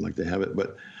that one. I'd like to have it,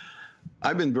 but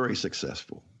I've been very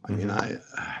successful. I mean,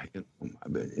 I've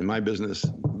been in my business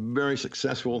very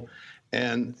successful,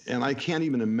 and I can't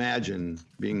even imagine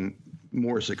being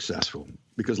more successful,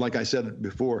 because, like I said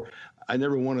before, I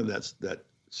never wanted that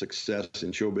success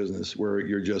in show business where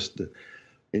you're just an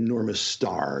enormous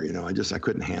star. You know, I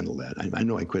couldn't handle that. I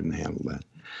know I couldn't handle that.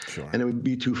 Sure. And it would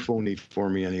be too phony for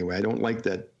me anyway. I don't like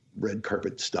that red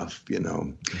carpet stuff, you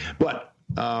know. But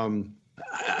I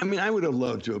mean, I would have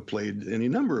loved to have played any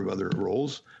number of other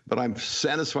roles, but I'm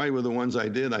satisfied with the ones I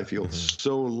did. I feel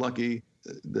so lucky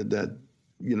that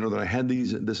you know, that I had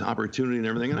this opportunity and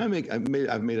everything. And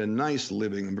I've made a nice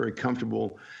living. I'm very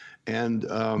comfortable. And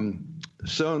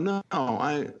so no,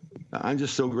 I'm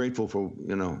just so grateful for,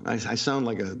 you know, I sound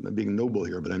like a being noble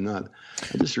here, but I'm not.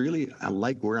 I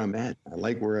like where I'm at. I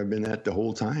like where I've been at the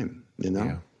whole time, you know?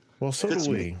 Yeah. Well, so do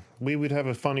we. Me. We would have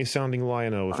a funny sounding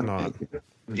Lion-O if not.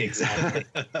 Exactly.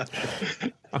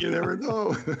 You never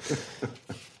know.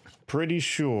 Pretty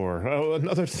sure. Oh,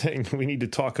 another thing we need to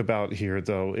talk about here,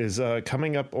 though, is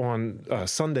coming up on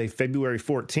Sunday, February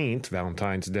 14th,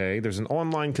 Valentine's Day. There's an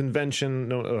online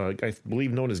convention, I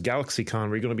believe, known as GalaxyCon,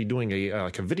 where you're going to be doing a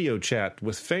video chat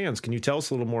with fans. Can you tell us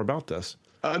a little more about this?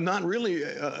 Not really,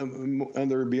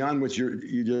 beyond what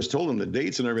you just told them, the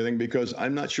dates and everything, because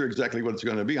I'm not sure exactly what it's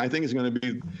going to be. I think it's going to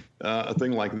be a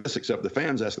thing like this, except the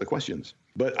fans ask the questions.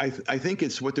 But I think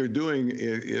it's what they're doing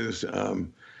is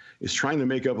trying to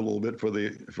make up a little bit for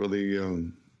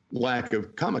the lack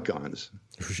of Comic-Cons.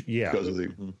 Yeah.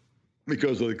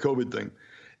 Because of the COVID thing.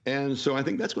 And so I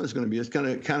think that's what it's going to be. It's kind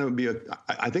of be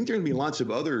I think there are going to be lots of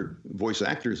other voice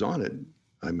actors on it.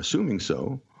 I'm assuming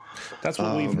so. That's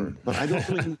what we've heard. But I don't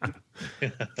really,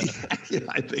 yeah,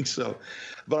 I think so.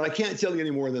 But I can't tell you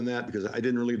any more than that, because I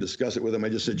didn't really discuss it with them. I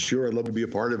just said, sure, I'd love to be a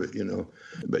part of it, you know.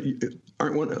 But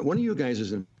aren't one of you guys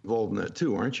is involved in that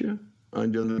too, aren't you?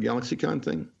 On doing the GalaxyCon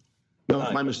thing?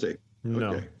 No, my mistake.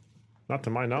 No. Okay. Not to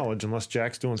my knowledge, unless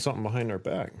Jack's doing something behind our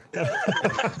back.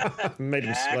 Made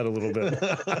him sweat a little bit.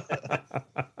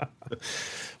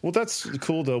 Well, that's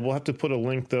cool, though. We'll have to put a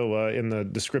link, though, in the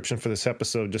description for this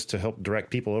episode just to help direct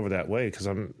people over that way, because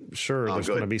I'm sure there's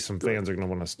going to be some fans that are going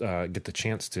to want to get the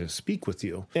chance to speak with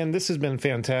you. And this has been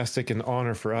fantastic, an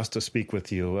honor for us to speak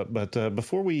with you. But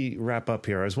before we wrap up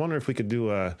here, I was wondering if we could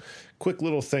do a quick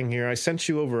little thing here. I sent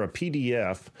you over a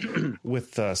PDF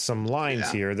with some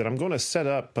lines here that I'm going to set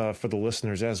up for the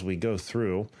listeners as we go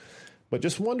through. But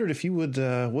just wondered if you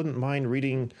wouldn't mind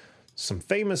reading some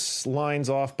famous lines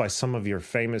off by some of your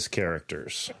famous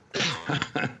characters.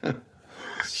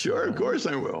 Sure, of course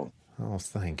I will. Oh,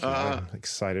 thank you. I'm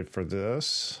excited for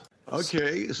this.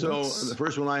 Okay, so the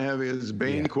first one I have is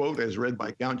Bane quote as read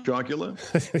by Count Chocula.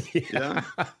 Yeah.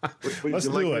 Let's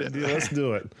do it. Let's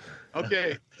do it.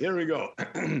 Okay, here we go.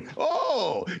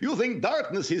 Oh, you think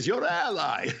darkness is your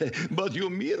ally, but you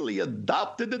merely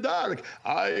adopted the dark.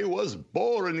 I was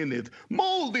born in it,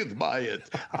 molded by it.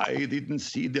 I didn't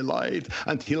see the light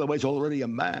until I was already a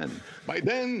man. By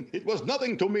then, it was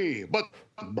nothing to me, but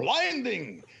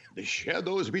blinding. The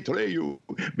shadows betray you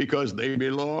because they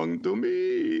belong to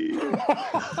me.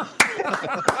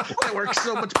 That works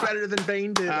so much better than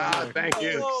Bane did. Thank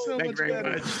you. So Thank you very better.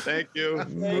 much. Thank you.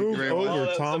 Move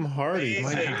over, Tom Hardy.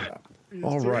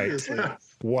 All right.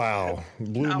 Wow.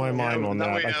 Blew my mind on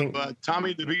that. We I think have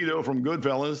Tommy DeVito from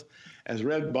Goodfellas as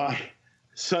read by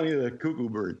Sonny the Cuckoo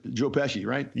Bird, Joe Pesci,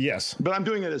 right? yes. But I'm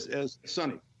doing it as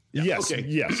Sonny. Yeah, Yes. Okay.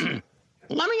 Yes.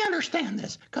 Let me understand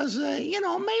this, because,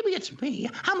 maybe it's me.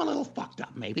 I'm a little fucked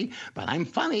up, maybe, but I'm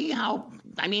funny I'm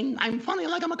funny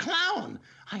like I'm a clown.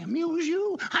 I amuse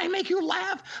you. I make you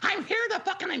laugh. I'm here to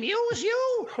fucking amuse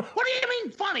you. What do you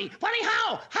mean funny? Funny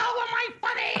how? How am I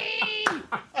funny?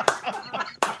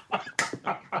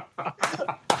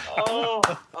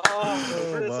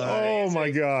 Oh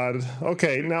my God.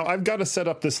 Okay, now I've got to set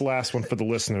up this last one for the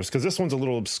listeners because this one's a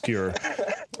little obscure.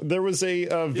 There was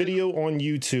a video on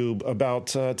YouTube about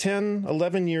 10,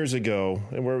 11 years ago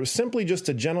where it was simply just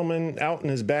a gentleman out in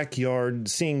his backyard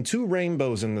seeing two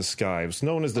rainbows in the sky. It was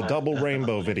known as the double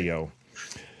rainbow video.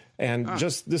 And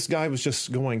just this guy was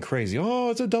just going crazy.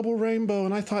 Oh, it's a double rainbow.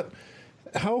 And I thought,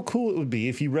 how cool it would be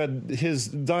if you read his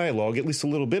dialogue, at least a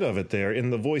little bit of it there,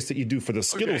 in the voice that you do for the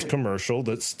Skittles commercial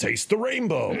that's Taste the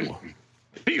Rainbow.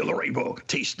 Feel the rainbow.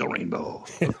 Taste the rainbow.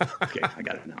 Okay, I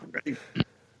got it now. Ready?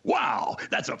 Wow,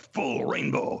 that's a full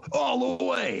rainbow all the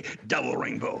way. Double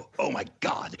rainbow. Oh my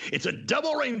God, it's a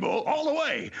double rainbow all the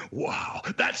way. Wow,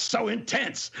 that's so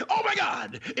intense. Oh my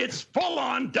God, it's full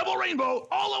on double rainbow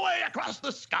all the way across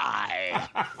the sky.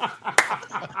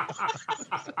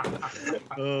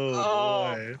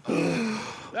 Oh, boy.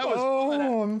 That was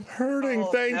I'm hurting.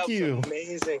 Thank that was you.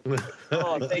 Amazing.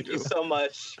 Oh, thank you so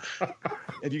much.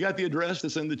 Have you got the address to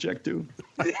send the check to?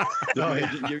 Oh,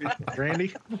 yeah.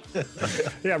 Randy?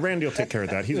 Yeah, Randy will take care of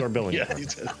that. He's our billing.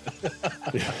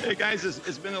 Hey guys,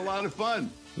 it's been a lot of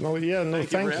fun. No, yeah, no, Thank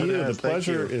you thank for you. having The us. Thank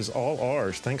pleasure you. is all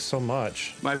ours. Thanks so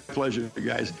much. My pleasure,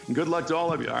 guys. And good luck to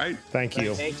all of you, all right? Thank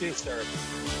you. Thank you, sir.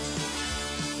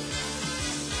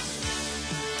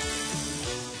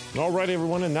 All right,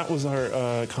 everyone, and that was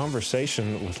our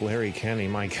conversation with Larry Kenney.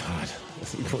 My God,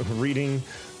 reading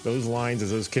those lines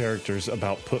as those characters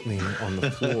about put me on the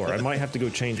floor. I might have to go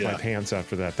change my pants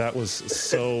after that. That was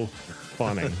so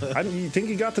funny. You think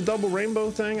he got the double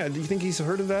rainbow thing? Do you think he's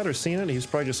heard of that or seen it? He's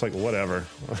probably just like, whatever.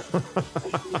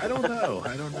 I don't know.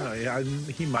 Yeah,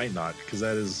 he might not, because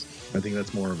I think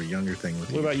that's more of a younger thing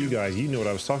with What about you guys? You know what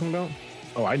I was talking about?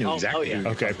 Oh, I knew exactly. yeah. who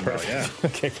you're Okay, talking about, perfect.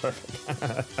 Okay,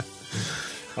 perfect.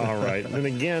 All right. And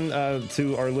again,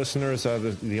 to our listeners,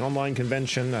 the online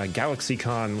convention,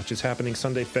 GalaxyCon, which is happening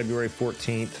Sunday, February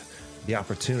 14th, the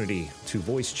opportunity to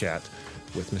voice chat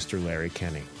with Mr. Larry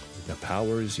Kenney. The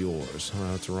power is yours.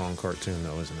 Well, that's a wrong cartoon,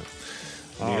 though, isn't it?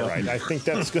 All right. I think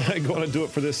that's going to do it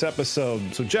for this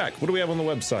episode. So, Jack, what do we have on the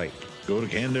website? Go to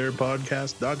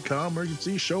cannedairpodcast.com where you can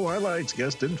see show highlights,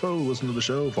 guest info, listen to the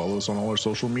show, follow us on all our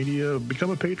social media,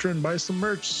 become a patron, buy some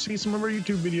merch, see some of our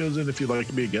YouTube videos, and if you'd like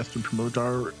to be a guest and promote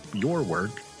your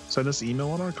work, send us an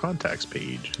email on our contacts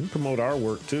page. You can promote our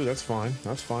work, too. That's fine.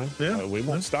 That's fine. Yeah. We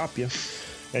won't stop you.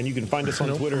 And you can find us on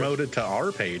Don't Twitter. promote it to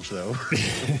our page, though.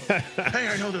 Hey,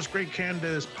 I know this great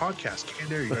Canada's podcast.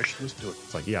 Canada, you guys should listen to it.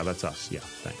 It's like, yeah, that's us. Yeah,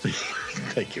 thanks.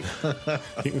 Thank you.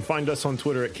 You can find us on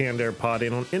Twitter at CannedAirPod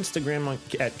and on Instagram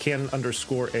at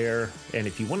Can_Air. And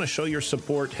if you want to show your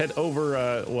support, head over,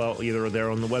 either there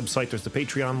on the website, there's the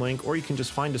Patreon link, or you can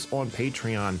just find us on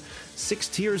Patreon. 6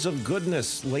 tiers of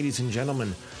goodness, ladies and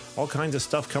gentlemen. all kinds of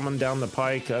stuff coming down the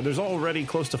pike. There's already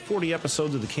close to 40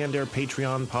 episodes of the Canned Air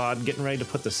Patreon pod, getting ready to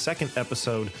put the second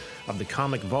episode of the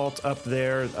Comic Vault up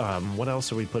there. What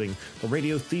else are we putting? The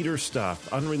radio theater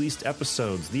stuff, unreleased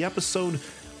episodes, the episode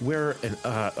where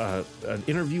an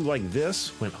interview like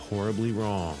this went horribly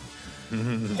wrong.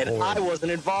 And I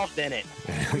wasn't involved in it.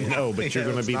 No, but you're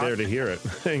going to be there to hear it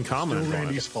and comment on it.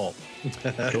 Randy's fault.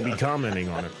 He'll be commenting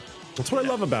on it. That's what I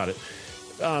love about it.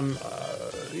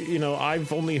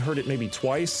 I've only heard it maybe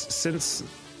twice since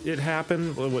it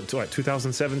happened. What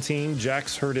 2017?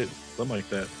 Jack's heard it Something like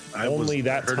that. Only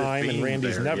that time, and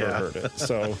Randy's never heard it.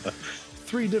 So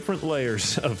 3 different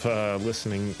layers of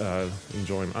listening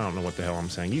enjoyment. I don't know what the hell I'm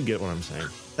saying. You get what I'm saying.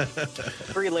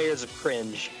 3 layers of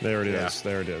cringe. There it is.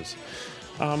 There it is.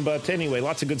 But anyway,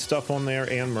 lots of good stuff on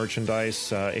there and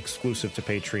merchandise exclusive to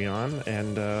Patreon.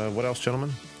 And what else,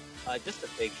 gentlemen? Just a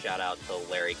big shout out to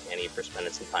Larry Kenney for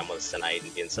spending some time with us tonight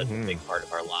and being such a big part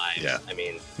of our lives. Yeah. I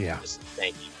mean, yeah. Just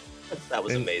thank you. That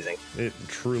was amazing. It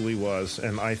truly was.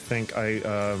 And I think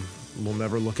I will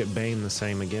never look at Bane the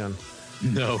same again.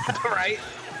 No. Right?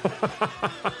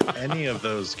 Any of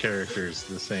those characters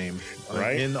the same.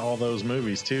 Right? In all those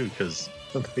movies, too, because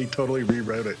they totally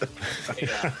rewrote it.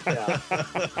 Yeah.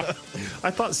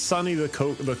 I thought Sonny the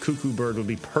cuckoo bird would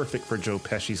be perfect for Joe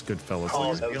Pesci's Goodfellas.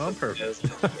 Oh, That was perfect.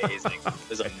 It was amazing. It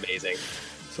was amazing.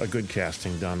 It's a good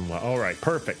casting done well. All right,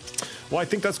 perfect. Well, I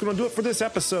think that's going to do it for this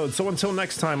episode. So until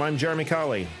next time, I'm Jeremy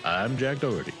Colley. I'm Jack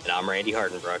Doherty. And I'm Randy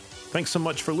Hardenbrook. Thanks so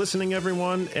much for listening,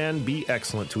 everyone, and be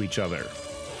excellent to each other.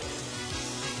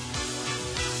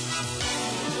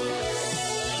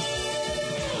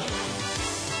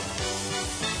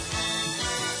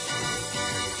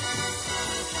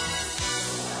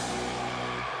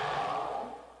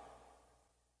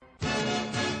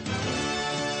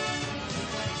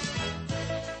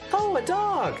 Oh, a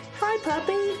dog. Hi,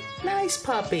 puppy. Nice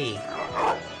puppy.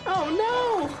 Oh,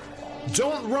 no.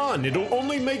 Don't run. It'll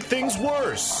only make things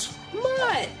worse.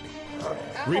 Mutt.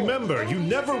 Remember, you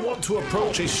never want to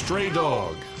approach a stray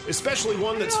dog, especially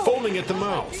one that's foaming at the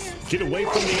mouth. Get away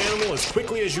from the animal as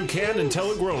quickly as you can and tell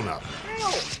a grown-up.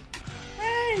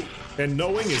 Hey. And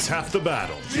knowing is half the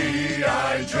battle.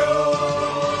 G.I.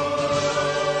 Joe!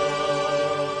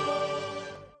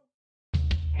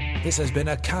 This has been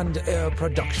a Canned Air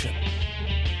production.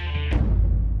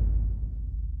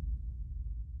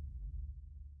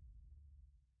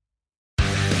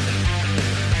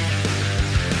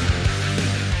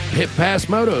 Pit Pass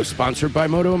Moto, sponsored by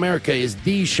Moto America, is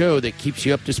the show that keeps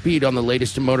you up to speed on the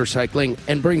latest in motorcycling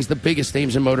and brings the biggest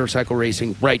names in motorcycle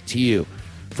racing right to you.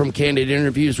 From candid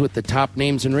interviews with the top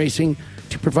names in racing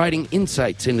to providing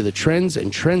insights into the trends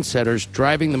and trendsetters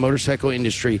driving the motorcycle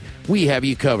industry, we have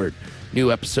you covered.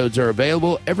 New episodes are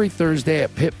available every Thursday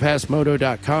at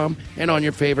pitpassmoto.com and on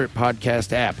your favorite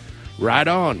podcast app. Ride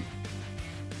on!